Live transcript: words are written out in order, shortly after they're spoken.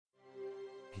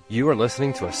You are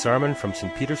listening to a sermon from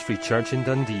St. Peter's Free Church in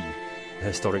Dundee, the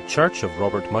historic church of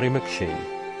Robert Murray McCheyne.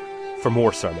 For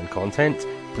more sermon content,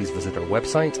 please visit our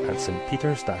website at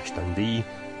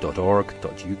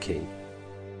stpeters-dundee.org.uk.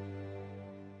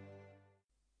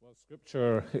 Well,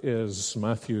 Scripture is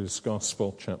Matthew's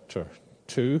Gospel, chapter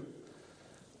 2,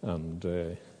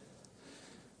 and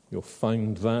you'll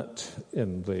find that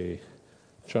in the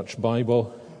Church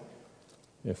Bible,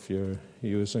 if you're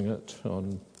using it,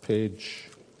 on page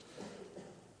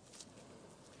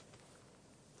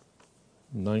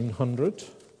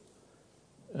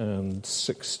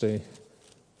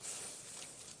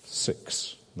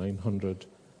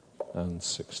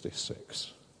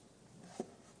 966.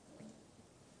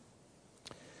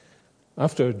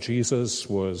 After Jesus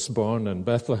was born in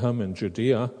Bethlehem in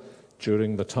Judea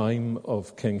during the time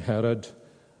of King Herod,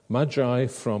 Magi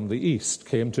from the east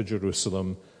came to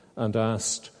Jerusalem and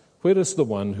asked, "Where is the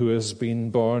one who has been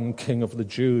born King of the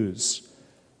Jews?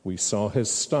 We saw his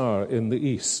star in the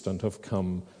east and have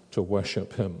come to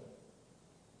worship him."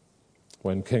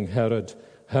 When King Herod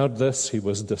heard this, he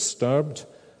was disturbed,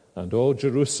 and all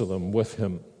Jerusalem with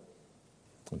him.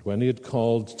 And when he had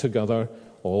called together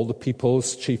all the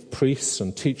people's chief priests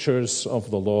and teachers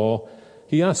of the law,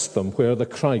 he asked them where the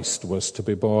Christ was to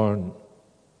be born.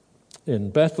 "In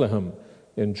Bethlehem,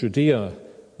 in Judea,"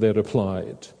 they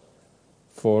replied,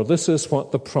 "for this is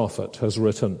what the prophet has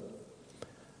written.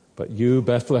 But you,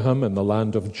 Bethlehem, in the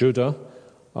land of Judah,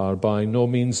 are by no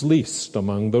means least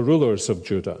among the rulers of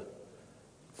Judah.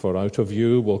 For out of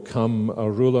you will come a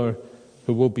ruler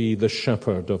who will be the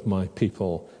shepherd of my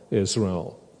people,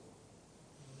 Israel."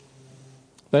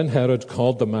 Then Herod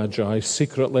called the Magi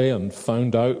secretly and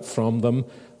found out from them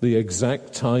the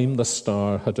exact time the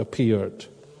star had appeared.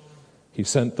 He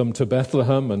sent them to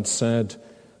Bethlehem and said,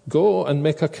 "Go and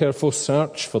make a careful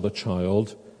search for the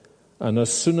child, and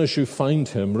as soon as you find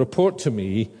him, report to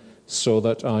me so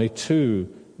that I too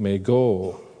may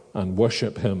go and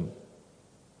worship him."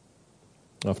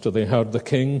 After they heard the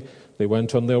king, they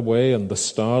went on their way, and the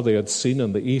star they had seen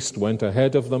in the east went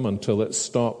ahead of them until it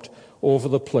stopped over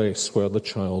the place where the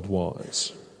child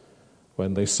was.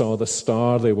 When they saw the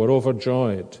star, they were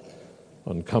overjoyed.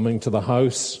 On coming to the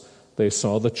house, they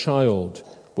saw the child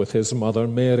with his mother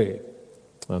Mary,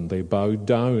 and they bowed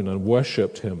down and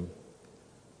worshipped him.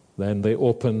 Then they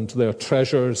opened their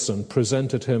treasures and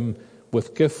presented him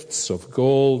with gifts of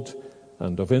gold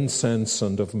and of incense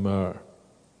and of myrrh.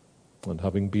 And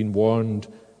having been warned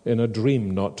in a dream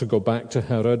not to go back to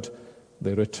Herod,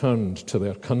 they returned to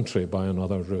their country by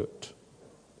another route.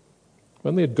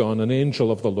 When they had gone, an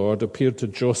angel of the Lord appeared to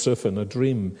Joseph in a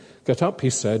dream. "Get up," he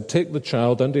said, "take the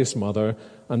child and his mother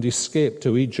and escape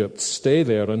to Egypt. Stay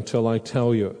there until I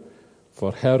tell you,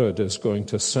 for Herod is going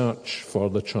to search for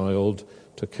the child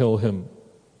to kill him."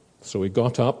 So he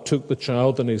got up, took the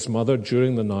child and his mother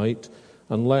during the night,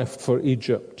 and left for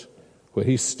Egypt, where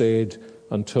he stayed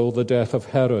until the death of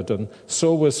Herod. And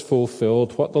so was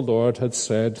fulfilled what the Lord had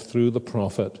said through the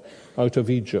prophet, "Out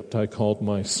of Egypt I called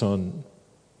my son."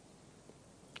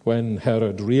 When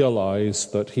Herod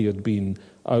realized that he had been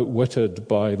outwitted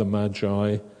by the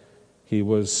Magi, he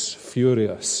was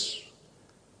furious.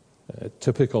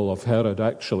 Typical of Herod,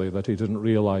 actually, that he didn't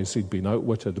realize he'd been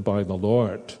outwitted by the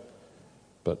Lord,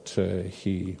 but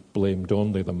he blamed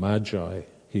only the Magi.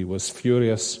 He was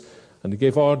furious, and he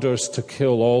gave orders to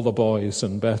kill all the boys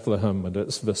in Bethlehem and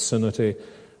its vicinity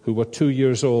who were 2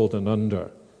 years old and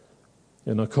under,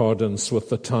 in accordance with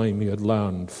the time he had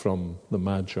learned from the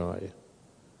Magi.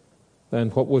 Then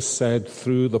what was said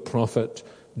through the prophet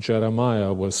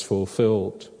Jeremiah was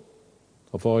fulfilled.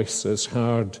 "A voice is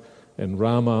heard in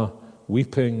Ramah,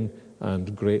 weeping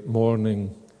and great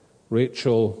mourning,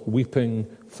 Rachel weeping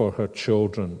for her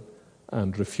children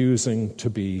and refusing to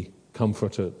be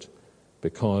comforted,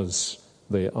 because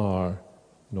they are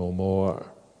no more."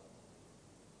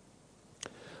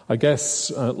 I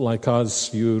guess, like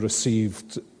us, you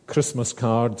received Christmas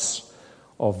cards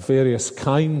of various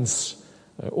kinds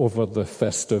over the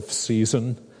festive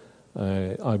season.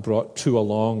 I brought 2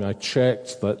 along. I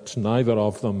checked that neither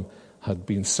of them had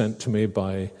been sent to me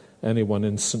by anyone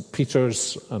in St.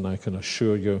 Peter's, and I can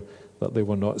assure you that they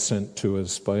were not sent to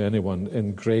us by anyone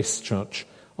in Grace Church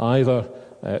either.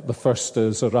 The first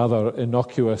is a rather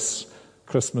innocuous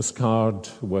Christmas card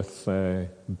with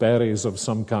berries of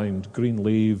some kind, green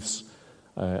leaves,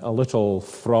 a little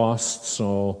frost,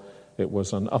 so it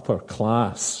was an upper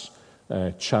class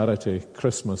charity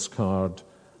Christmas card,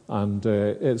 and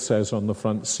it says on the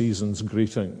front, "Season's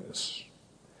greetings."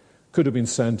 Could have been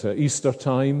sent at Easter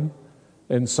time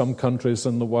in some countries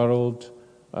in the world.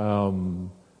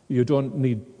 You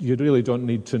really don't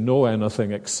need to know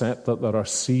anything except that there are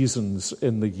seasons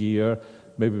in the year.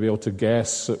 Maybe be able to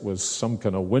guess it was some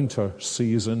kind of winter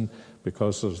season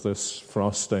because there's this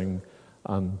frosting,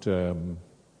 and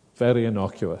very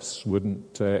innocuous.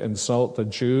 Wouldn't insult a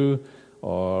Jew,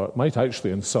 or might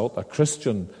actually insult a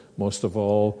Christian most of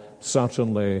all.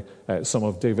 Certainly some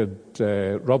of David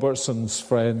Robertson's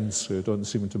friends who don't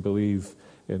seem to believe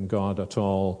in God at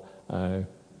all.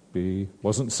 He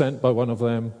wasn't sent by one of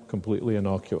them, completely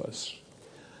innocuous.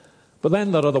 But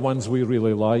then there are the ones we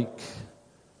really like,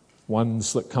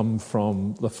 ones that come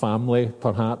from the family,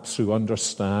 perhaps, who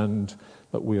understand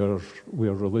that we are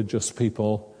religious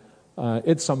people.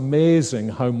 It's amazing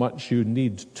how much you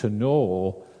need to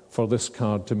know for this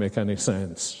card to make any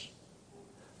sense.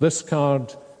 This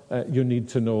card, you need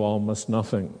to know almost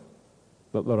nothing,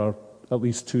 that there are at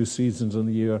least 2 seasons in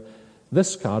the year.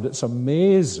 This card, it's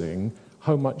amazing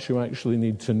how much you actually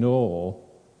need to know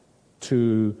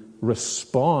to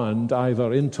respond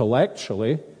either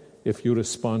intellectually, if you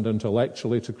respond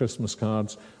intellectually to Christmas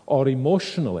cards, or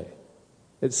emotionally.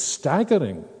 It's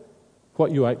staggering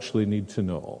what you actually need to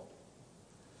know.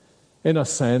 In a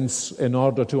sense, in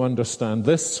order to understand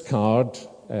this card,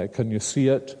 can you see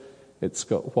it? It's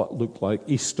got what look like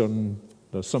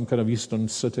there's some kind of eastern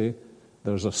city.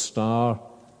 There's a star,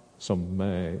 some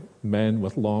men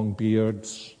with long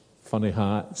beards, funny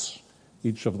hats,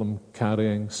 each of them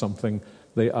carrying something.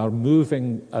 They are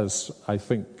moving, as I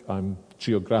think I'm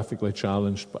geographically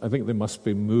challenged, but I think they must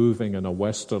be moving in a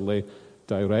westerly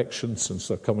direction since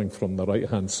they're coming from the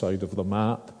right-hand side of the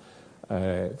map,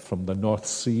 from the North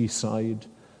Sea side.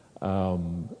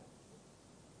 What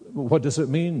does it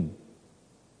mean?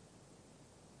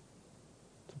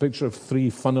 It's a picture of 3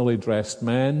 funnily dressed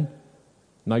men,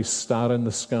 nice star in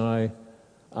the sky,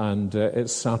 and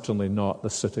it's certainly not the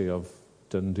city of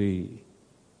Dundee.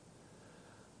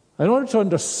 In order to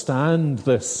understand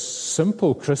this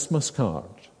simple Christmas card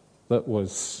that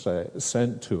was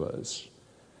sent to us,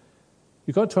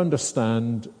 you've got to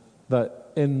understand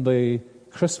that in the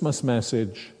Christmas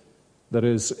message there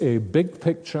is a big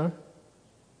picture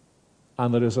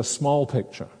and there is a small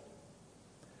picture.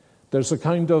 There's a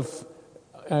kind of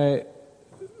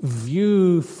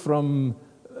view from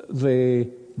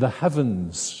the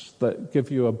heavens that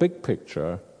give you a big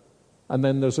picture, and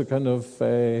then there's a kind of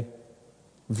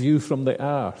view from the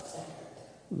earth.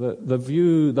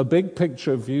 The big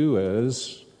picture view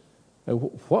is,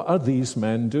 what are these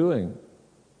men doing?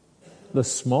 The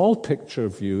small picture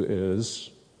view is,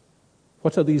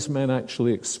 what are these men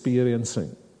actually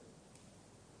experiencing?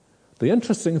 The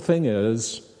interesting thing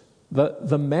is that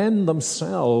the men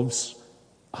themselves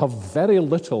have very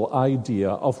little idea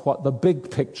of what the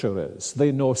big picture is.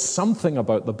 They know something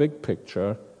about the big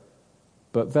picture,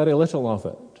 but very little of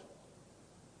it.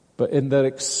 But in their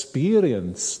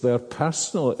experience, their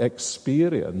personal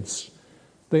experience,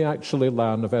 they actually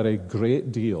learn a very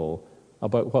great deal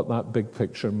about what that big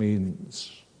picture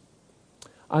means.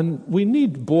 And we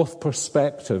need both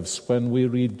perspectives when we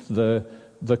read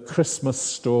the Christmas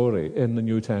story in the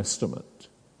New Testament.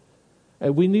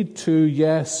 We need to,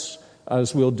 yes,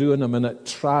 as we'll do in a minute,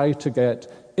 try to get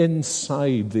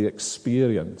inside the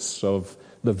experience of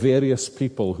the various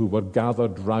people who were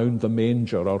gathered round the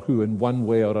manger, or who in one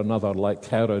way or another, like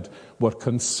Herod, were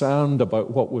concerned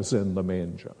about what was in the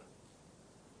manger.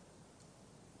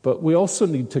 But we also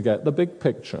need to get the big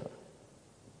picture.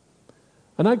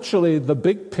 And actually, the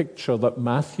big picture that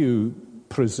Matthew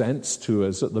presents to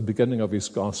us at the beginning of his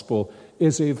gospel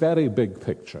is a very big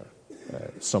picture.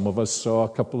 Some of us saw a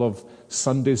couple of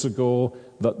Sundays ago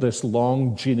that this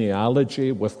long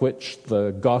genealogy with which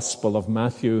the Gospel of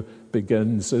Matthew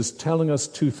begins is telling us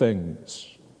 2 things.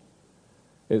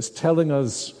 It's telling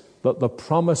us that the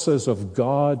promises of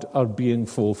God are being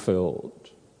fulfilled,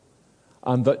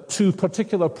 and that 2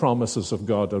 particular promises of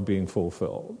God are being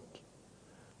fulfilled.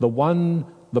 The one,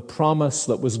 the promise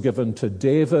that was given to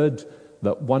David,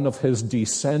 that one of his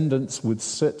descendants would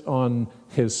sit on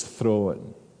his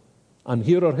throne. And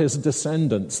here are his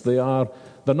descendants. They're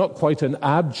not quite in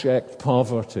abject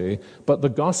poverty, but the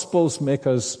Gospels make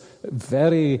us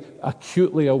very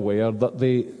acutely aware that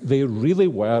they really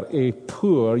were a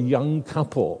poor young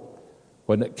couple.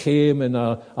 When it came in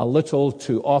a little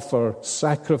to offer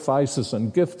sacrifices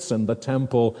and gifts in the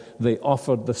temple, they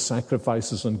offered the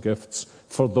sacrifices and gifts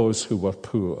for those who were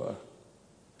poor.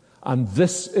 And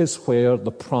this is where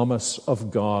the promise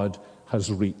of God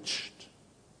has reached.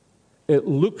 It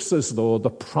looks as though the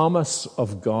promise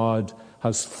of God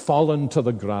has fallen to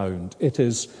the ground.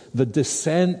 The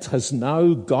descent has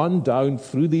now gone down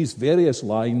through these various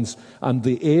lines, and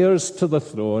the heirs to the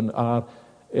throne are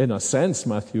in a sense,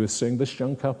 Matthew is saying this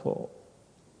young couple.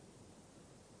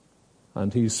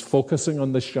 And he's focusing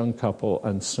on this young couple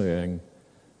and saying,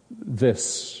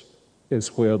 this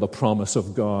is where the promise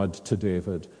of God to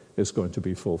David is going to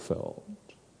be fulfilled.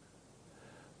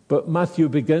 But Matthew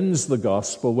begins the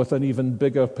gospel with an even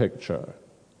bigger picture.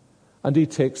 And he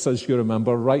takes, as you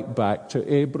remember, right back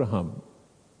to Abraham.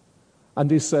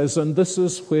 And he says, and this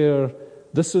is where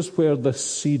the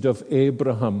seed of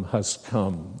Abraham has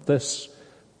come. This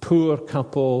poor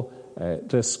couple,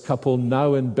 this couple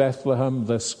now in Bethlehem,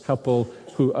 this couple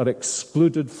who are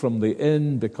excluded from the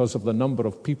inn because of the number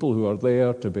of people who are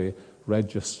there to be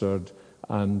registered.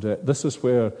 And this is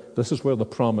where the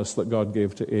promise that God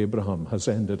gave to Abraham has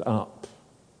ended up.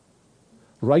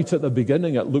 Right at the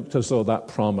beginning, it looked as though that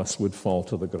promise would fall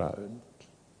to the ground.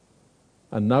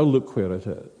 And now look where it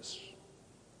is.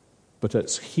 But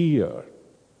it's here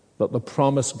that the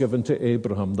promise given to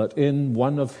Abraham, that in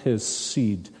one of his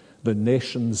seed, the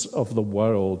nations of the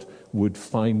world would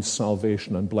find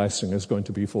salvation and blessing, is going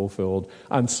to be fulfilled.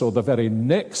 And so the very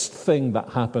next thing that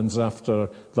happens after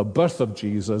the birth of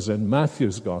Jesus in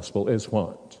Matthew's gospel is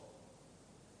what?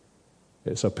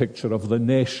 It's a picture of the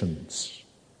nations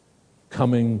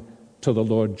coming to the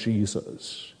Lord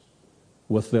Jesus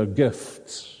with their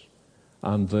gifts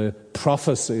and the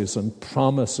prophecies and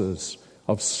promises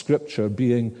of Scripture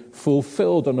being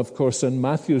fulfilled. And of course, in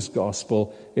Matthew's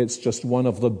gospel, it's just one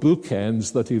of the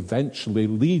bookends that eventually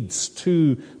leads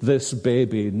to this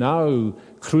baby, now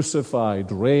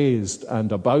crucified, raised,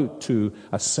 and about to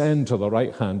ascend to the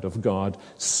right hand of God,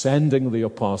 sending the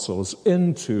apostles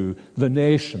into the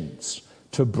nations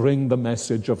to bring the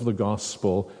message of the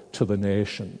gospel to the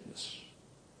nations.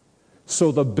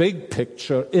 So the big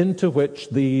picture into which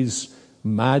these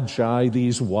magi,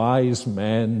 these wise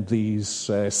men, these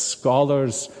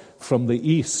scholars from the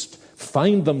East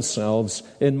find themselves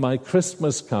in my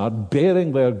Christmas card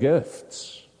bearing their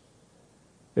gifts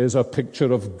is a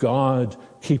picture of God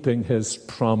keeping his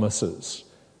promises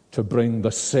to bring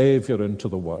the Savior into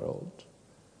the world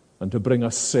and to bring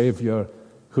a Savior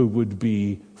who would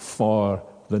be for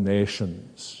the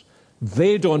nations.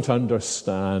 They don't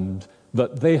understand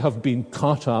that they have been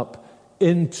caught up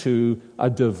into a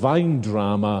divine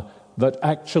drama that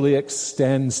actually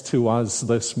extends to us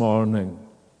this morning.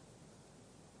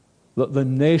 That the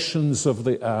nations of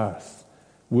the earth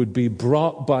would be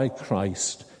brought by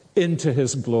Christ into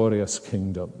his glorious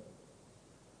kingdom.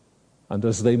 And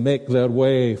as they make their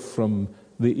way from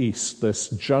the East, this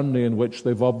journey in which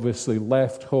they've obviously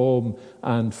left home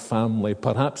and family,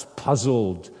 perhaps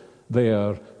puzzled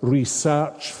their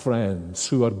research friends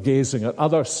who are gazing at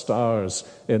other stars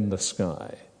in the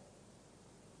sky.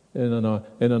 In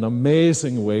an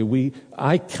amazing way,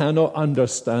 I cannot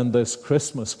understand this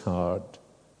Christmas card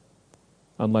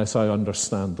unless I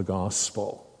understand the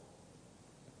gospel.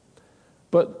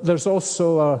 But there's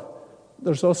also a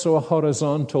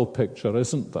horizontal picture,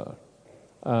 isn't there?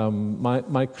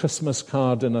 My Christmas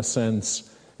card, in a sense,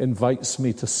 invites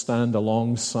me to stand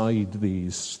alongside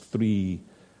these three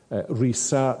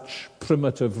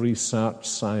primitive research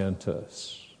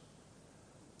scientists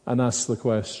and ask the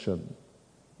question,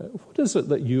 what is it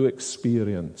that you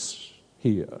experience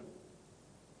here?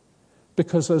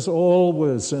 Because as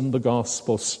always in the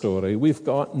gospel story, we've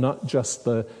got not just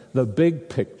the big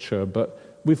picture,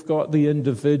 but we've got the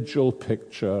individual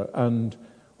picture and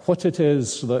what it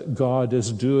is that God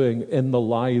is doing in the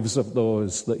lives of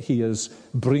those that he is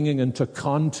bringing into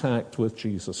contact with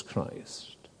Jesus Christ.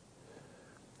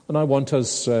 And I want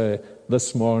us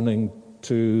this morning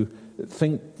to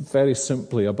think very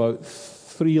simply about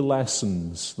three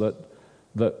lessons that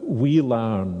we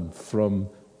learn from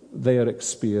their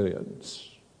experience.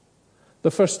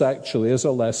 The first actually is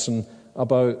a lesson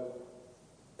about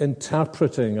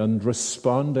interpreting and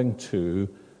responding to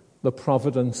the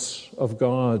providence of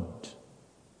God.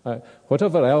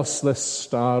 Whatever else this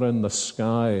star in the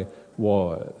sky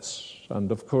was, and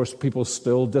of course people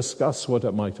still discuss what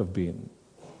it might have been.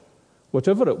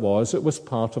 Whatever it was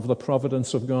part of the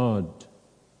providence of God.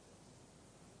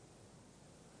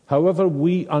 However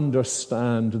we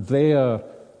understand their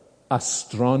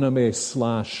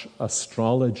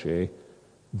astronomy/astrology,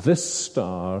 this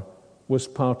star was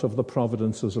part of the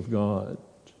providences of God.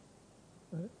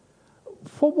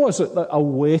 What was it that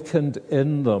awakened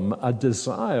in them a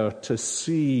desire to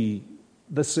see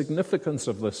the significance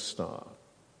of this star?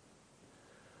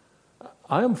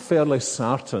 I am fairly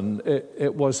certain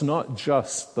it was not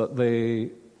just that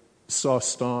they saw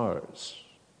stars.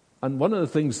 And one of the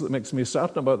things that makes me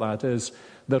certain about that is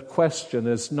their question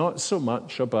is not so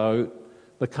much about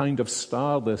the kind of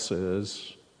star this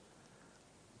is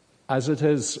as it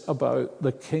is about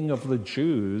the King of the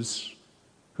Jews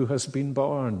who has been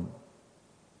born.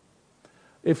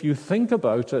 If you think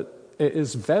about it, it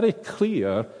is very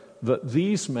clear that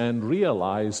these men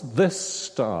realize this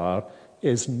star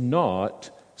is not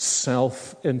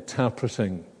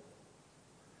self-interpreting.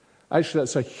 Actually,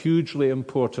 that's a hugely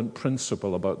important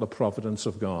principle about the providence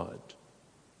of God.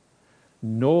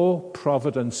 No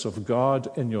providence of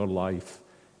God in your life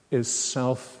is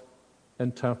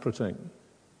self-interpreting.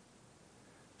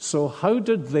 So how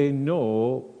did they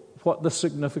know what the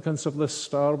significance of this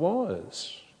star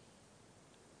was?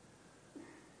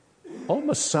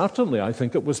 Almost certainly, I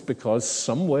think it was because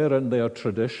somewhere in their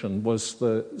tradition was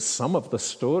some of the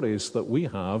stories that we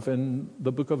have in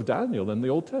the book of Daniel in the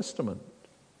Old Testament,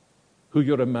 who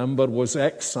you remember was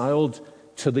exiled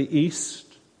to the east.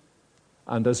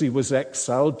 And as he was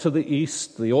exiled to the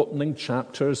east, the opening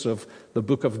chapters of the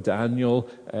book of Daniel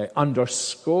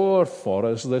underscore for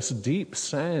us this deep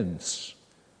sense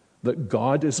that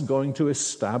God is going to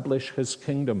establish his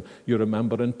kingdom. You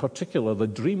remember in particular the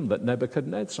dream that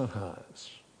Nebuchadnezzar has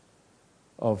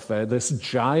of this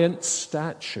giant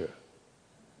statue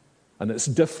and its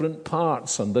different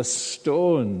parts, and this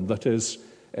stone that is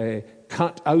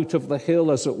cut out of the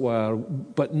hill, as it were,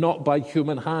 but not by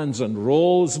human hands, and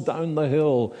rolls down the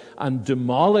hill and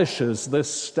demolishes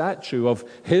this statue of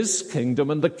his kingdom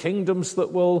and the kingdoms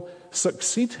that will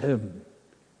succeed him.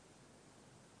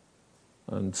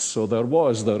 And so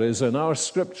there is in our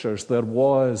scriptures, there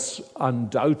was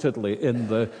undoubtedly in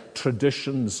the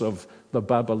traditions of the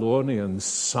Babylonians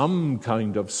some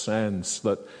kind of sense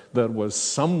that there was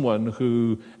someone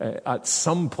who at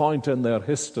some point in their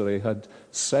history had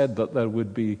said that there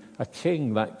would be a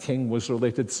king. That king was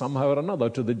related somehow or another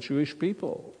to the Jewish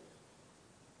people.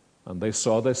 And they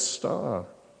saw this star.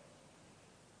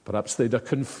 Perhaps they'd a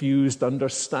confused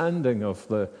understanding of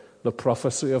the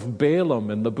prophecy of Balaam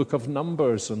in the book of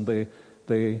Numbers, and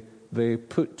they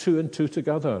put two and two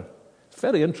together. It's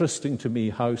very interesting to me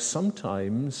how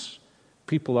sometimes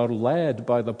people are led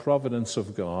by the providence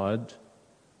of God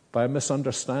by a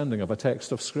misunderstanding of a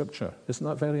text of Scripture. Isn't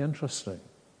that very interesting?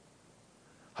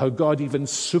 How God even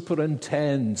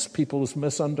superintends people's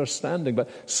misunderstanding.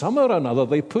 But somehow or another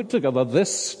they put together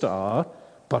this star,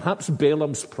 perhaps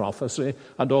Balaam's prophecy,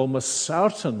 and almost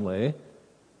certainly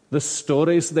the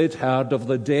stories they'd heard of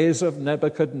the days of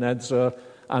Nebuchadnezzar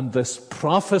and this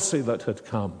prophecy that had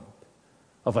come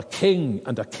of a king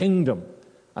and a kingdom.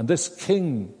 And this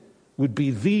king would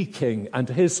be the king, and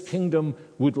his kingdom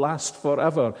would last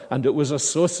forever. And it was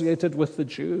associated with the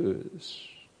Jews.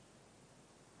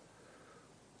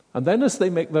 And then as they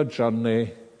make their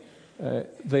journey,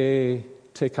 they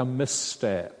take a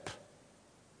misstep.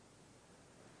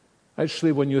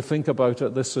 Actually, when you think about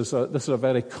it, this is a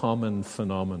very common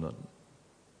phenomenon.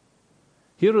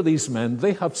 Here are these men,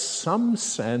 they have some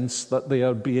sense that they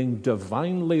are being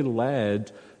divinely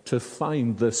led to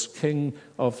find this King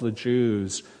of the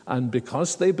Jews. And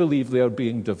because they believe they are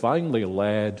being divinely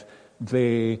led,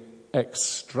 they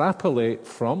extrapolate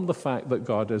from the fact that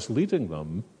God is leading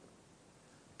them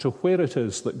to where it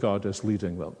is that God is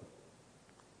leading them.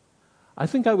 I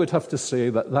think I would have to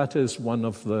say that that is one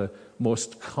of the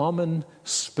most common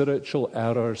spiritual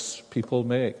errors people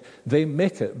make. They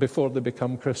make it before they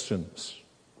become Christians.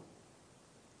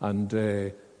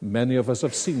 And many of us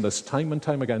have seen this time and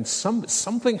time again.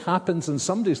 Something happens in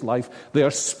somebody's life. They are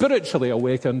spiritually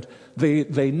awakened.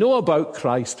 They know about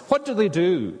Christ. What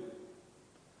do?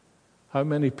 How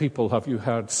many people have you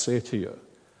heard say to you,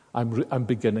 I'm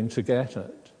beginning to get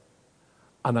it,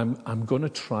 and I'm going to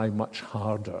try much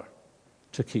harder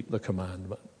to keep the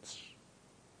commandments?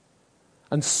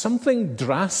 And something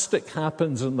drastic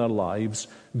happens in their lives.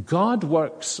 God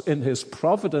works in his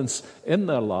providence in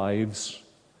their lives,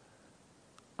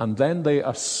 and then they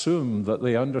assume that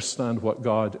they understand what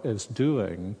God is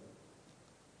doing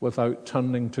without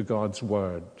turning to God's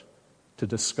word to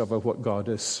discover what God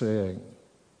is saying.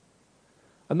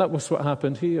 And that was what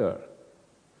happened here.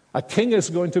 A king is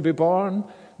going to be born.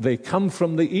 They come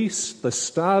from the east. The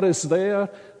star is there.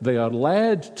 They are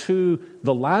led to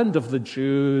the land of the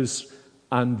Jews,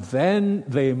 and then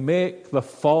they make the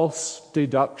false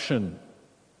deduction.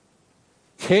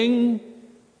 King,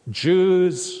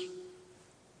 Jews.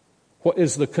 What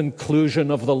is the conclusion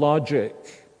of the logic?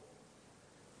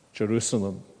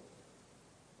 Jerusalem.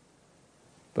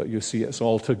 But you see, it's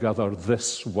altogether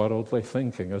this worldly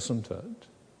thinking, isn't it?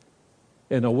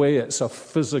 In a way, it's a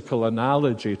physical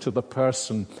analogy to the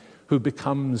person who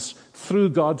becomes, through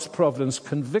God's providence,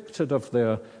 convicted of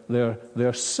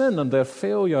their sin and their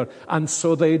failure. And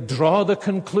so they draw the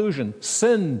conclusion,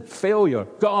 sin, failure,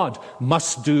 God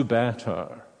must do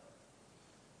better.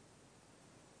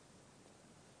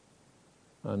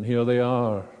 And here they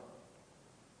are.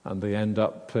 And they end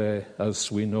up,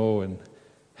 as we know, in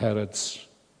Herod's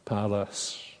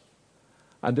palace.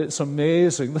 And it's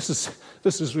amazing.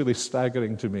 This is really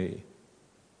staggering to me.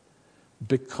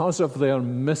 Because of their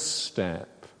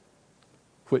misstep,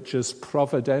 which is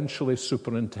providentially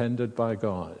superintended by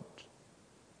God,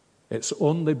 it's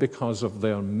only because of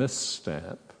their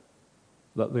misstep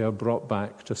that they are brought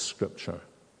back to Scripture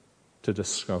to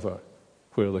discover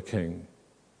where the king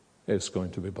is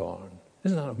going to be born.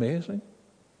 Isn't that amazing?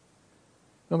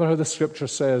 Remember how the Scripture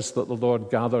says that the Lord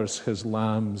gathers his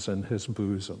lambs in his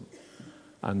bosom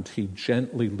and he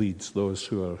gently leads those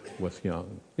who are with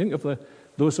young. Think of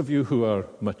those of you who are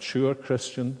mature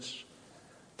Christians.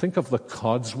 Think of the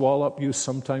codswallop you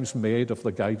sometimes made of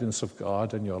the guidance of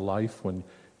God in your life when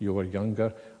you were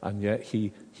younger, and yet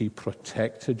he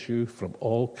protected you from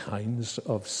all kinds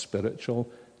of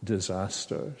spiritual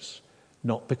disasters,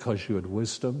 not because you had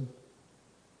wisdom,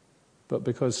 but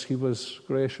because he was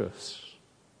gracious.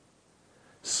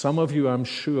 Some of you, I'm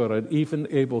sure, are even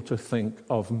able to think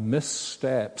of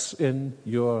missteps in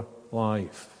your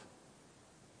life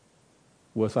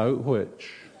without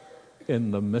which,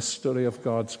 in the mystery of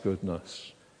God's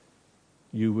goodness,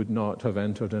 you would not have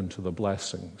entered into the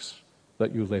blessings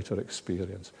that you later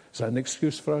experience. Is that an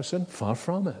excuse for our sin? Far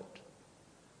from it.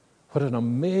 What an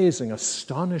amazing,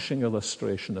 astonishing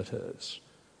illustration it is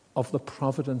of the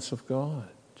providence of God.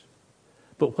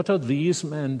 But what are these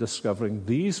men discovering?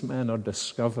 These men are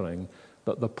discovering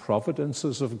that the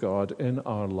providences of God in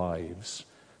our lives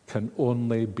can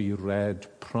only be read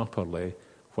properly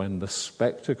when the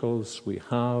spectacles we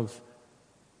have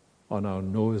on our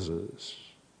noses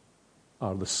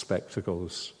are the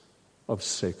spectacles of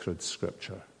sacred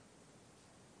Scripture.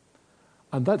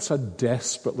 And that's a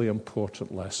desperately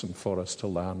important lesson for us to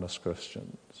learn as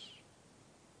Christians.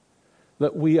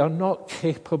 That we are not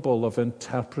capable of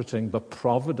interpreting the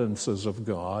providences of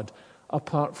God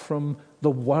apart from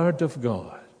the Word of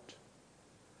God.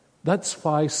 That's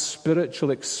why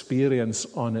spiritual experience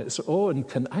on its own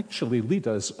can actually lead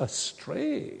us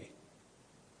astray.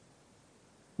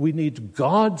 We need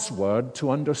God's Word to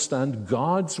understand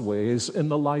God's ways in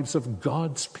the lives of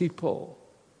God's people.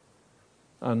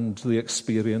 And the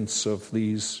experience of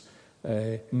these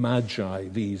magi,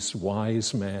 these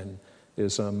wise men,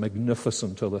 is a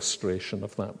magnificent illustration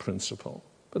of that principle.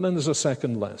 But then there's a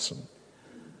second lesson.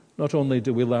 Not only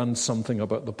do we learn something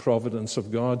about the providence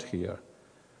of God here,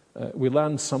 we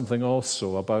learn something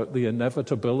also about the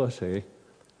inevitability,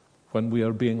 when we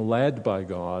are being led by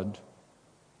God,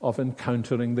 of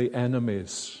encountering the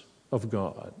enemies of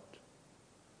God.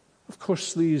 Of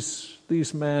course,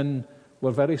 these men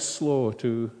were very slow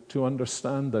to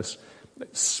understand this.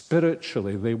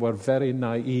 Spiritually, they were very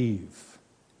naive.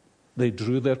 They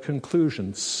drew their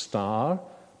conclusions. Star,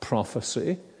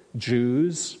 prophecy,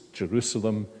 Jews,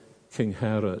 Jerusalem, King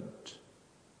Herod.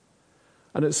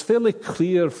 And it's fairly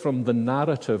clear from the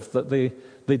narrative that they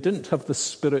didn't have the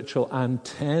spiritual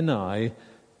antennae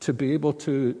to be able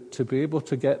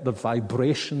to get the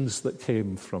vibrations that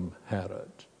came from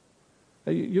Herod.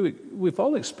 We've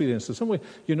all experienced this, haven't we?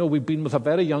 You know, we've been with a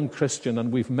very young Christian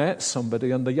and we've met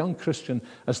somebody, and the young Christian,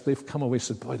 as they've come away,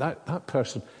 said, boy, that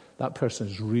person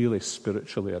is really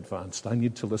spiritually advanced. I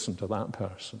need to listen to that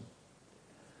person.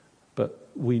 But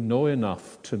we know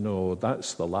enough to know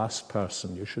that's the last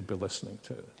person you should be listening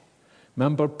to.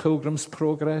 Remember Pilgrim's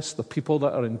Progress, the people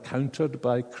that are encountered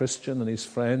by Christian and his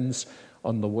friends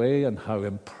on the way, and how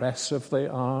impressive they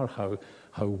are, how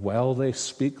well they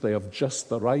speak. They have just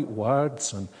the right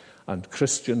words. And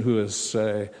Christian, who has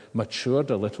matured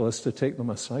a little, is to take them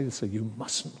aside and say, you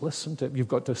mustn't listen to him. You've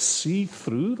got to see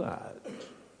through that.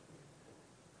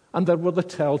 And there were the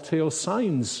telltale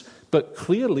signs. But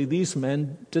clearly these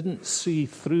men didn't see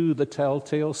through the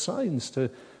telltale signs to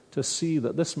see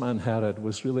that this man Herod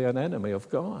was really an enemy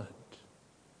of God.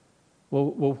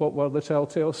 Well, what were the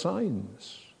telltale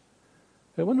signs?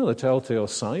 One of the telltale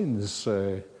signs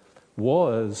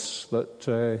was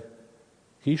that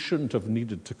he shouldn't have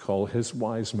needed to call his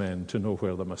wise men to know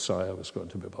where the Messiah was going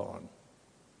to be born.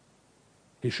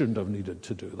 He shouldn't have needed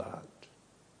to do that.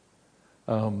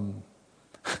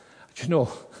 You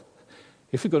know,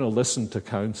 if you're going to listen to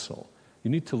counsel, you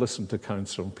need to listen to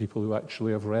counsel from people who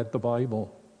actually have read the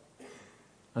Bible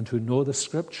and who know the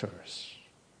Scriptures.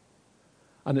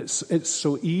 And it's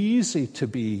so easy to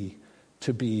be,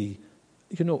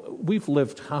 you know, we've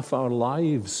lived half our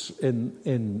lives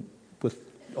in with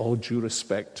all due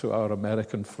respect to our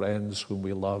American friends whom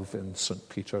we love in St.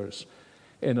 Peter's,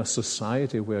 in a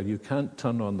society where you can't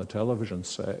turn on the television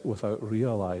set without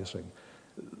realizing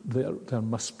there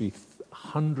must be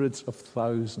hundreds of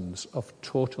thousands of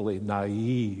totally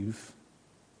naive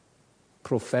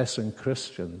professing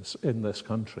Christians in this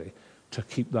country to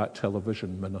keep that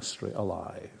television ministry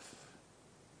alive.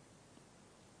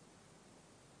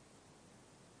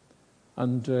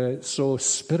 And so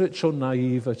spiritual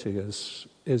naivety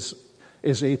is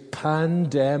a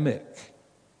pandemic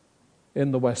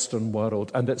in the Western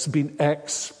world, and it's been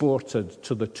exported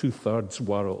to the two-thirds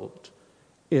world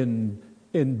in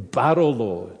barrel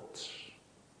loads.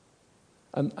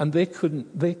 And they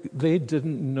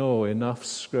didn't know enough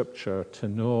Scripture to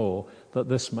know that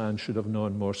this man should have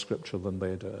known more Scripture than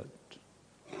they did.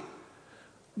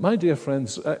 My dear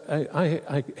friends,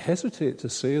 I hesitate to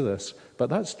say this, but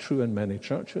that's true in many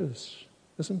churches,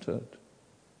 isn't it?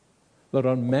 There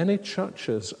are many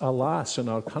churches, alas, in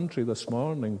our country this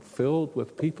morning filled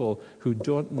with people who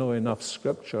don't know enough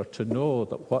Scripture to know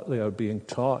that what they are being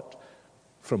taught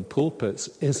from pulpits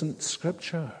isn't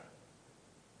Scripture.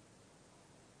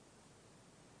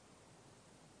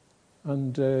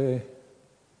 And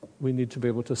we need to be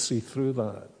able to see through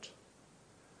that.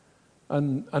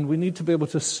 And we need to be able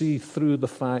to see through the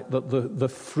fact that the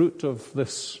fruit of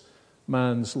this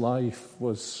man's life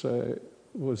was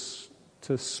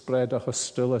to spread a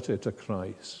hostility to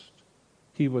Christ.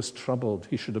 He was troubled.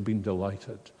 He should have been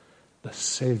delighted. The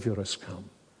Savior has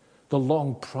come, the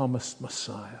long-promised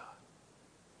Messiah.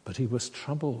 But he was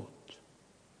troubled.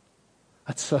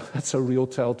 That's a real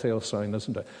telltale sign,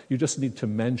 isn't it? You just need to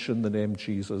mention the name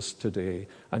Jesus today,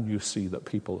 and you see that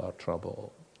people are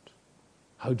troubled.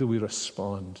 How do we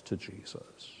respond to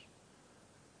Jesus?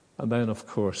 And then, of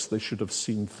course, they should have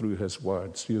seen through his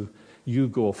words. You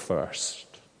go first.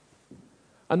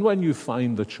 And when you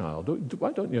find the child,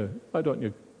 why don't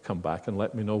you come back and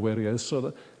let me know where he is so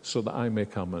that I may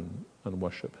come and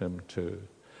worship him too?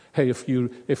 Hey,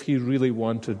 if he really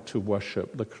wanted to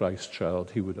worship the Christ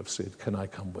child, he would have said, "Can I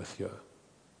come with you?"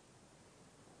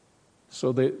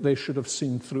 So they should have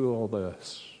seen through all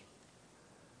this.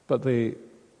 But they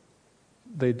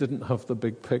didn't have the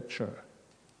big picture.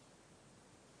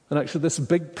 And actually, this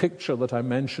big picture that I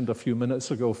mentioned a few minutes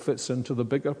ago fits into the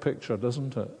bigger picture,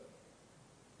 doesn't it?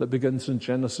 That begins in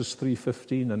Genesis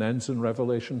 3:15 and ends in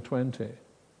Revelation 20.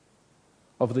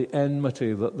 Of the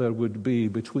enmity that there would be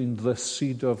between the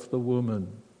seed of the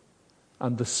woman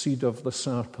and the seed of the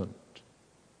serpent.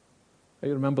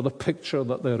 You remember the picture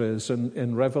that there is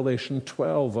in Revelation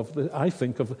 12 I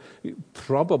think of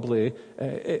probably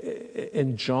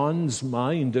in John's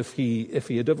mind, if he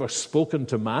had ever spoken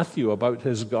to Matthew about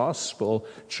his gospel,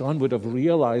 John would have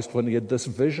realized when he had this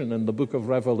vision in the book of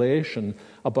Revelation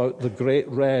about the great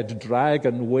red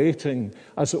dragon waiting,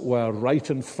 as it were, right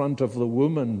in front of the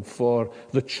woman for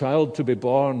the child to be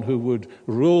born who would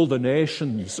rule the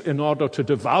nations in order to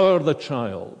devour the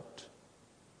child.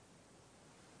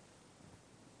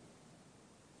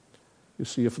 You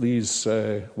see, if these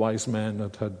wise men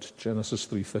had had Genesis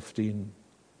 3:15,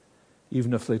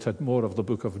 even if they'd had more of the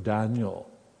book of Daniel,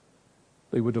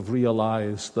 they would have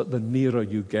realized that the nearer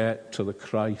you get to the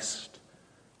Christ,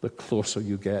 the closer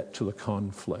you get to the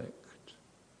conflict.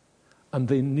 And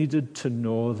they needed to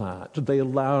know that. They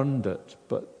learned it,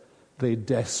 but they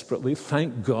desperately,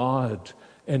 thank God,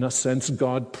 in a sense,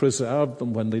 God preserved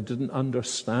them when they didn't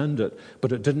understand it,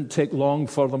 but it didn't take long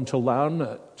for them to learn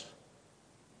it.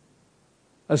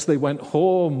 As they went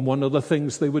home, one of the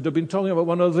things they would have been talking about,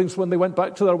 one of the things when they went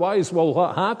back to their wives, well,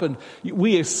 what happened?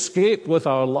 We escaped with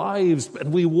our lives,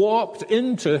 and we walked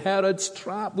into Herod's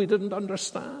trap. We didn't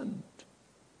understand.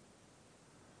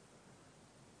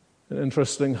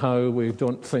 Interesting how we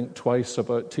don't think twice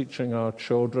about teaching our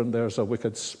children there's a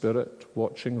wicked spirit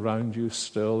watching round you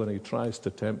still, and he tries to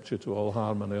tempt you to all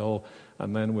harm and ill,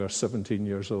 and then we're 17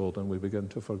 years old and we begin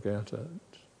to forget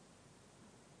it.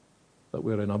 That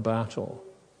we're in a battle.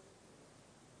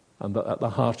 And that at the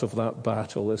heart of that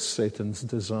battle is Satan's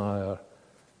desire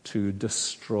to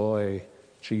destroy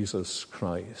Jesus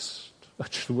Christ.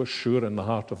 Actually, we're sure in the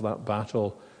heart of that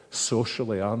battle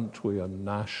socially, aren't we, and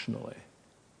nationally.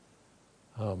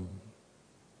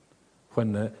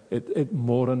 When it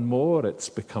more and more it's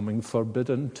becoming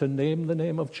forbidden to name the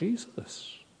name of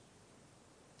Jesus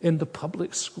in the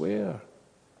public square.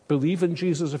 Believe in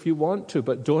Jesus if you want to,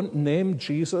 but don't name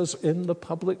Jesus in the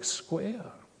public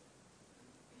square.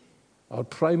 Our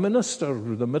Prime Minister,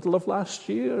 in the middle of last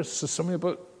year, says something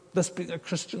about this being a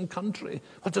Christian country.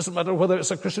 It doesn't matter whether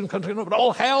it's a Christian country or not, but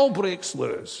all hell breaks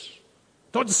loose.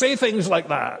 Don't say things like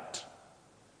that.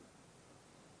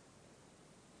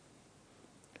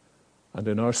 And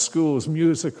in our schools,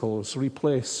 musicals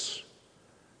replace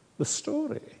the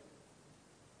story.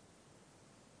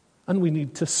 And we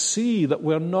need to see that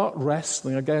we're not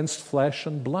wrestling against flesh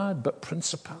and blood, but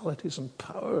principalities and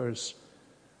powers,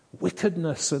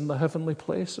 wickedness in the heavenly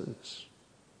places.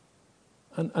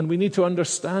 And we need to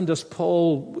understand, as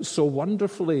Paul so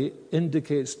wonderfully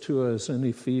indicates to us in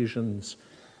Ephesians,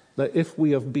 that if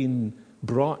we have been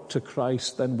brought to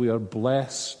Christ, then we are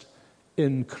blessed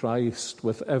in Christ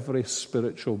with every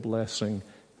spiritual blessing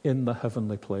in the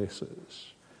heavenly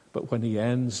places. But when he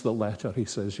ends the letter, he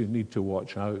says you need to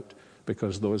watch out,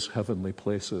 because those heavenly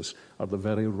places are the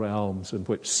very realms in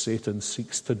which Satan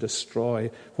seeks to destroy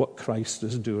what Christ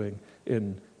is doing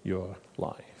in your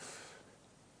life.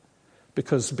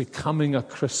 Because becoming a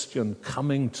Christian,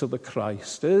 coming to the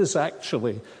Christ, is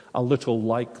actually a little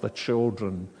like the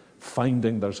children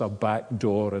finding there's a back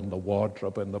door in the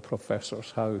wardrobe in the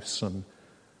professor's house and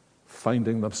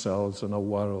finding themselves in a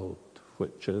world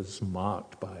which is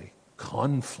marked by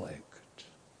conflict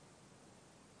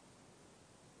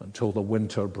until the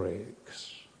winter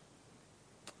breaks.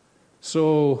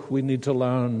 So we need to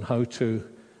learn how to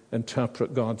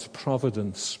interpret God's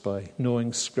providence by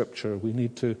knowing Scripture. We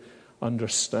need to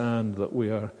understand that we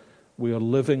are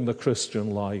living the Christian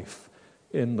life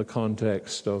in the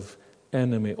context of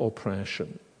enemy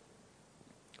oppression.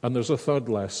 And there's a third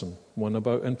lesson, one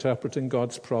about interpreting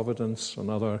God's providence,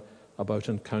 another about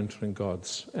encountering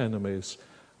God's enemies,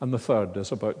 and the third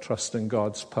is about trusting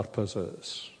God's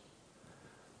purposes.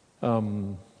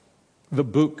 The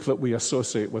book that we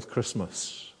associate with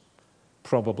Christmas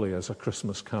probably is A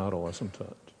Christmas Carol, isn't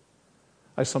it?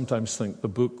 I sometimes think the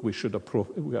book we should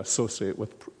associate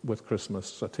with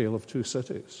Christmas is A Tale of Two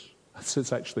Cities.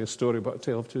 It's actually a story about a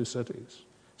tale of two cities.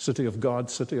 City of God,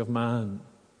 city of man.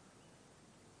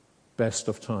 Best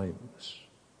of times,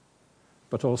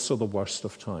 but also the worst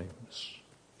of times.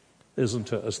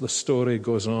 Isn't it? As the story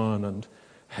goes on and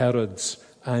Herod's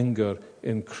anger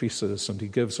increases and he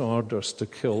gives orders to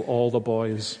kill all the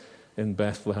boys in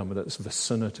Bethlehem and its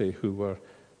vicinity who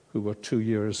were 2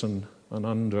 years and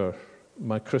under.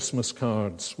 My Christmas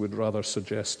cards would rather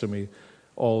suggest to me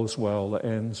all's well that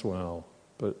ends well,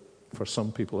 but for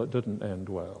some people it didn't end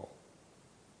well.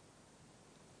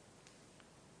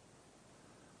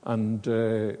 And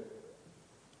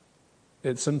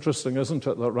it's interesting, isn't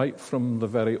it, that right from the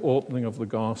very opening of the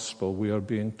gospel, we are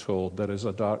being told there is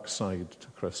a dark side to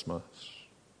Christmas.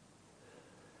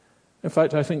 In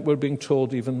fact, I think we're being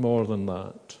told even more than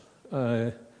that.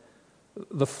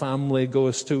 The family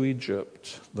goes to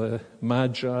Egypt. The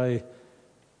Magi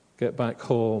get back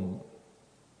home.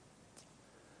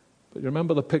 But you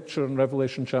remember the picture in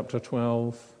Revelation chapter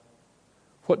 12?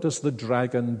 What does the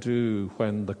dragon do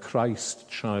when the Christ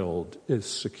child is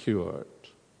secured?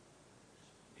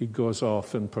 He goes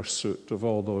off in pursuit of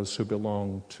all those who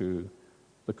belong to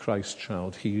the Christ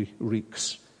child. He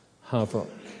wreaks havoc.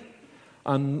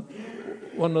 And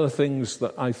one of the things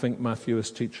that I think Matthew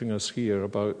is teaching us here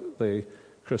about the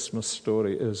Christmas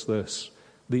story is this: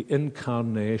 the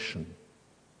incarnation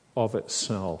of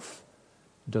itself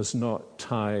does not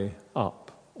tie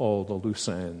up all the loose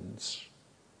ends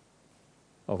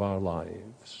of our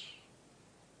lives.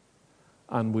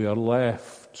 And we are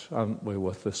left, aren't we,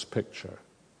 with this picture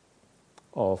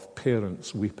of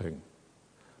parents weeping.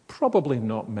 Probably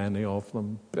not many of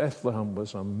them. Bethlehem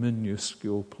was a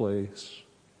minuscule place.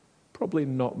 Probably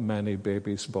not many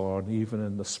babies born, even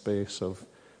in the space of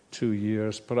 2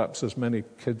 years. Perhaps as many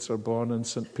kids are born in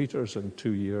St. Peter's in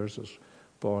 2 years as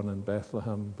born in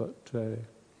Bethlehem. But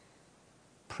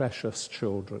precious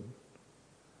children,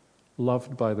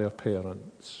 loved by their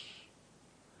parents.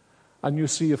 And you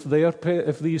see, if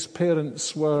these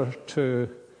parents were to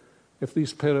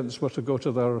go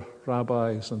to their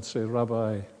rabbis and say,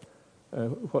 "Rabbi,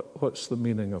 what's the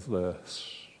meaning of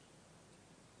this?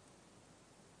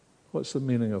 What's the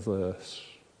meaning of this?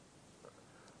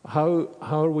 How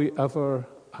are we ever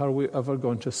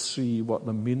going to see what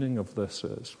the meaning of this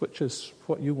is?" Which is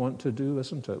what you want to do,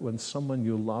 isn't it? When someone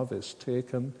you love is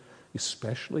taken,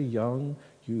 especially young,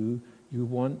 you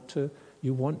want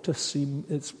to see.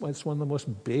 It's one of the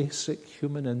most basic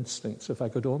human instincts. If I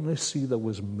could only see there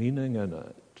was meaning in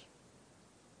it.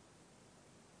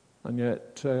 And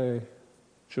yet,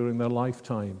 during their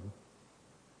lifetime,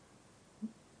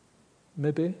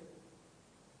 maybe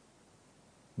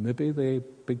they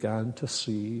began to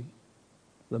see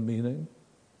the meaning.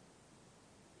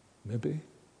 Maybe.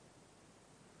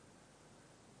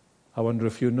 I wonder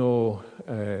if you know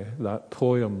that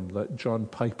poem that John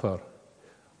Piper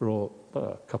wrote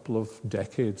a couple of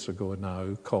decades ago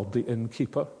now, called The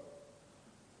Innkeeper,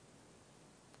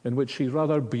 in which he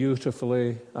rather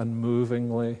beautifully and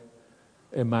movingly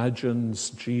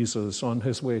imagines Jesus on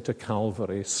his way to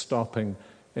Calvary, stopping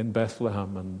in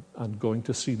Bethlehem and going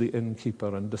to see the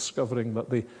innkeeper and discovering that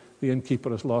the innkeeper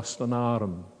has lost an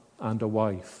arm and a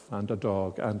wife and a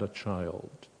dog and a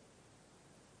child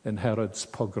in Herod's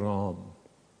pogrom.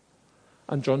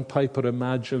 And John Piper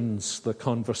imagines the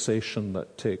conversation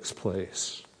that takes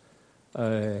place.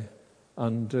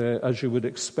 And as you would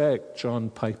expect, John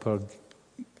Piper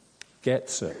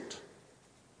gets it.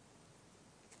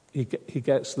 He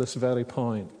gets this very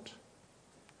point.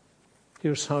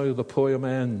 Here's how the poem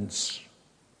ends.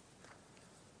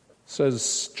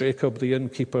 Says Jacob the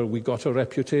innkeeper, "We got a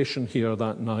reputation here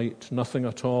that night, nothing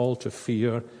at all to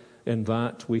fear in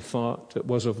that we thought it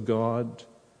was of God.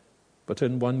 But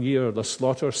in 1 year the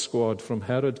slaughter squad from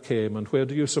Herod came, and where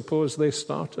do you suppose they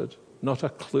started? Not a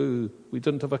clue. We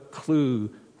didn't have a clue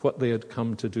what they had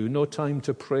come to do. No time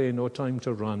to pray, no time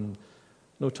to run,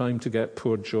 no time to get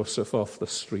poor Joseph off the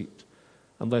street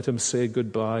and let him say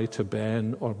goodbye to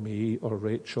Ben or me or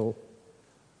Rachel.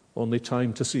 Only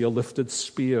time to see a lifted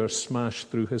spear smash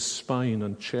through his spine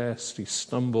and chest. He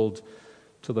stumbled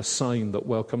to the sign that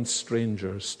welcomed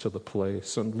strangers to the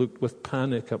place and looked with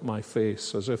panic at my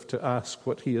face as if to ask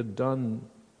what he had done.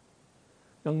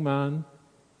 Young man,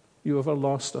 you ever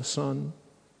lost a son?"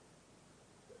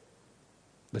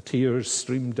 The tears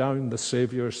streamed down the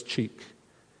Saviour's cheek.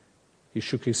 He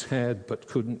shook his head but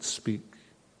couldn't speak.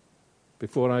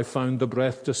 Before I found the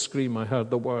breath to scream, I heard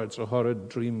the words, a horrid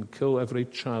dream, "Kill every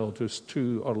child who's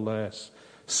 2 or less.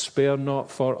 Spare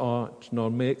not for aught, nor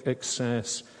make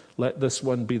excess. Let this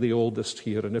one be the oldest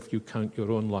here, and if you count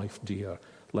your own life dear,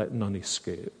 let none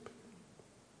escape."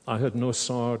 I had no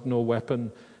sword, no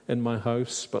weapon in my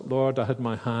house, but Lord, I had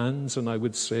my hands, and I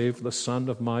would save the son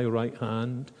of my right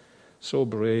hand. So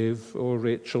brave, oh,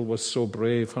 Rachel was so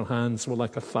brave. Her hands were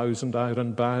like 1,000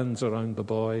 iron bands around the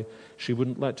boy. She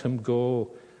wouldn't let him go,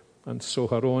 and so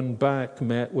her own back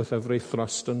met with every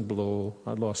thrust and blow.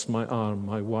 I lost my arm,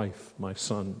 my wife, my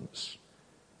sons.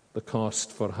 The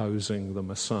cost for housing the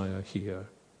Messiah here.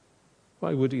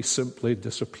 Why would he simply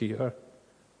disappear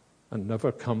and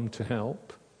never come to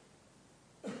help?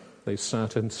 They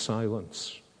sat in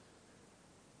silence.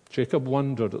 Jacob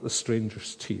wondered at the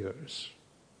stranger's tears.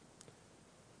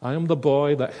 I am the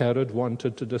boy that Herod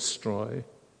wanted to destroy.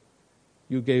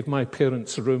 You gave my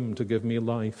parents room to give me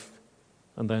life,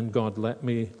 and then God let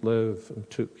me live and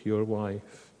took your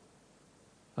wife.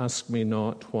 Ask me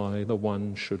not why the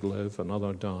one should live,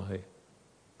 another die.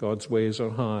 God's ways are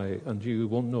high, and you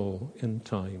will know in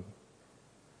time.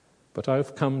 But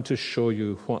I've come to show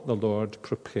you what the Lord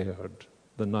prepared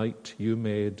the night you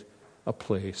made a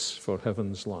place for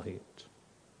heaven's light.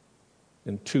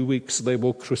 In 2 weeks they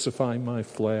will crucify my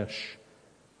flesh.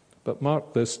 But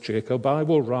mark this, Jacob, I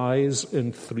will rise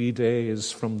in 3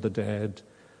 days from the dead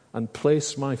and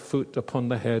place my foot upon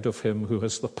the head of him who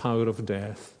has the power of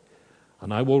death.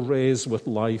 And I will raise with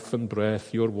life and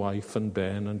breath your wife and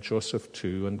Ben and Joseph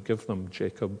too, and give them,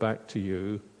 Jacob, back to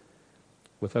you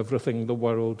with everything the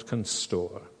world can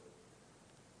store.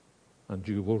 And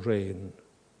you will reign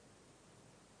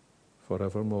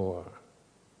forevermore.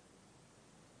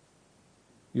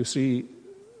 You see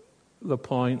the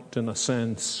point, in a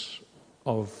sense,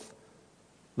 of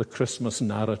the Christmas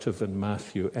narrative in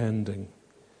Matthew ending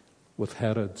with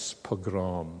Herod's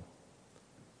pogrom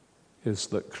is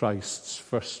that Christ's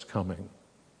first coming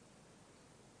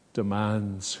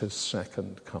demands his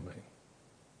second coming.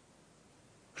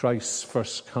 Christ's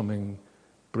first coming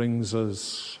brings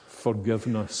us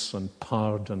forgiveness and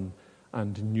pardon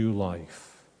and new life.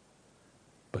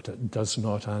 But it does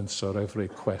not answer every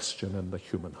question in the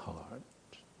human heart.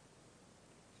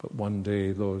 But one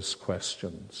day those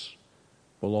questions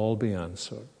will all be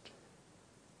answered.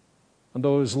 And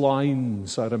those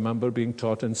lines I remember being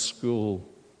taught in school,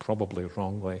 probably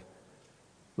wrongly,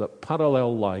 that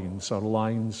parallel lines are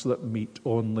lines that meet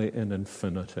only in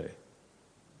infinity.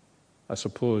 I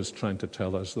suppose trying to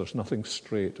tell us there's nothing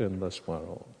straight in this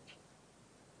world.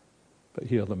 But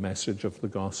here the message of the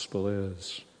gospel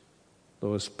is,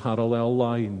 those parallel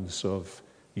lines of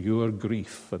your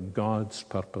grief and God's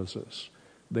purposes,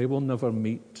 they will never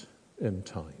meet in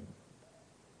time.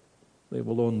 They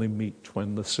will only meet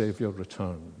when the Savior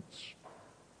returns,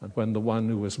 and when the one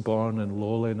who was born in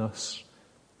lowliness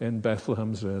in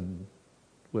Bethlehem's Inn,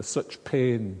 with such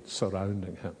pain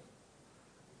surrounding him,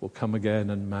 will come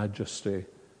again in majesty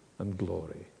and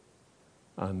glory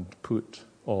and put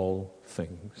all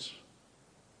things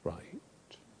right.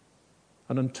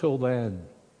 And until then,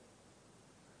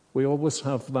 we always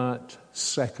have that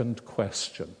second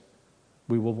question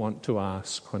we will want to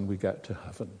ask when we get to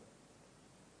heaven.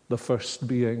 The first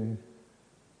being,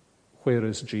 where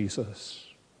is Jesus?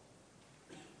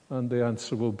 And the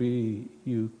answer will be,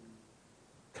 you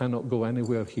cannot go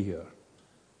anywhere here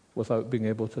without being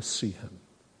able to see him.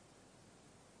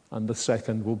 And the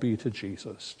second will be to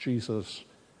Jesus. Jesus,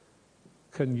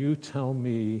 can you tell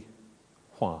me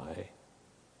why?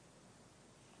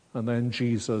 And then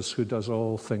Jesus, who does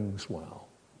all things well,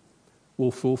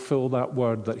 will fulfill that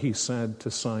word that he said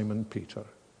to Simon Peter.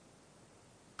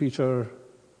 Peter,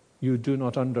 you do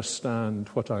not understand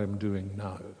what I am doing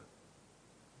now,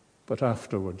 but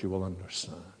afterward you will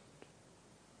understand.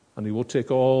 And he will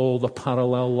take all the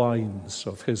parallel lines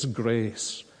of his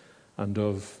grace and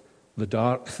of the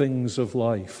dark things of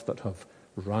life that have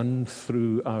run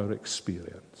through our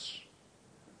experience,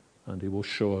 and he will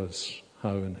show us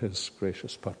how in his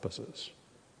gracious purposes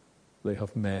they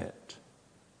have met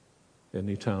in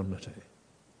eternity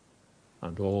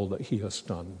and all that he has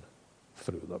done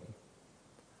through them.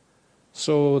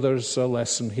 So there's a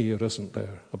lesson here, isn't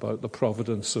there, about the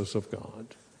providences of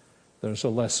God. There's a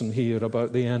lesson here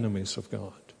about the enemies of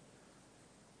God.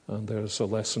 And there's a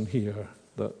lesson here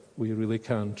that we really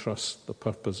can trust the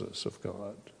purposes of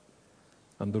God.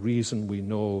 And the reason we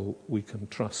know we can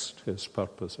trust his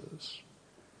purposes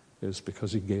is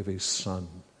because he gave his Son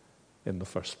in the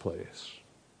first place.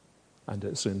 And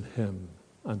it's in him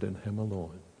and in him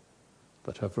alone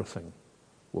that everything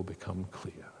will become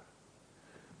clear.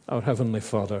 Our Heavenly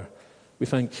Father, we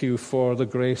thank you for the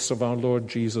grace of our Lord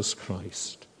Jesus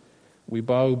Christ. We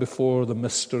bow before the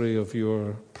mystery of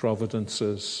your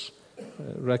providences,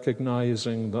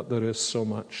 recognizing that there is so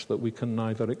much that we can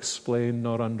neither explain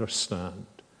nor understand.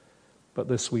 But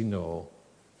this we know,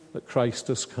 that Christ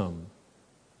has come,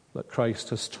 that Christ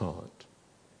has taught,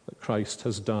 that Christ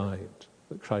has died,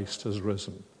 that Christ has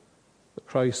risen, that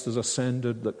Christ has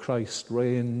ascended, that Christ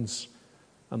reigns,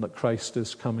 and that Christ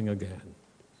is coming again.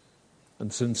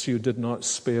 And since you did not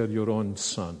spare your own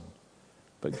Son,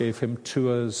 but gave him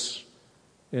to us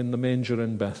in the manger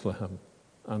in Bethlehem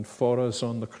and for us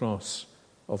on the cross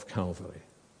of Calvary,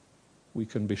 we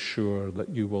can be sure that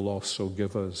you will also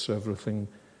give us everything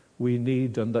we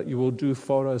need and that you will do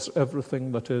for us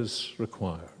everything that is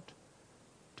required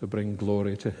to bring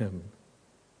glory to him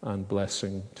and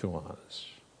blessing to us.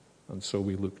 And so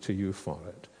we look to you for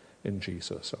it in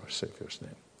Jesus, our Savior's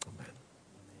name. Amen.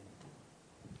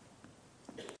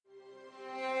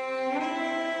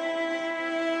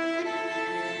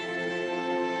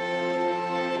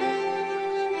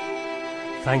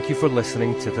 Thank you for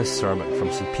listening to this sermon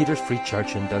from St. Peter's Free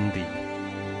Church in Dundee.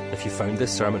 If you found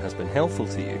this sermon has been helpful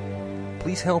to you,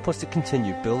 please help us to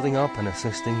continue building up and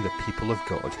assisting the people of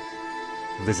God.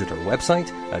 Visit our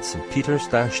website at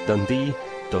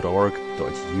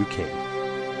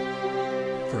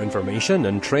stpeters-dundee.org.uk. For information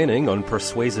and training on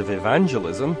persuasive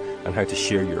evangelism and how to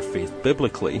share your faith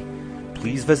biblically,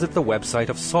 please visit the website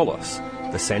of Solas,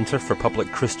 the Centre for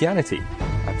Public Christianity,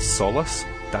 at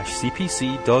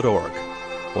solas-cpc.org.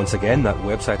 Once again, that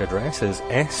website address is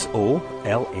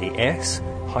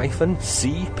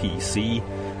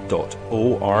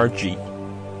solas-cpc.org.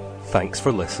 Thanks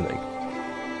for listening.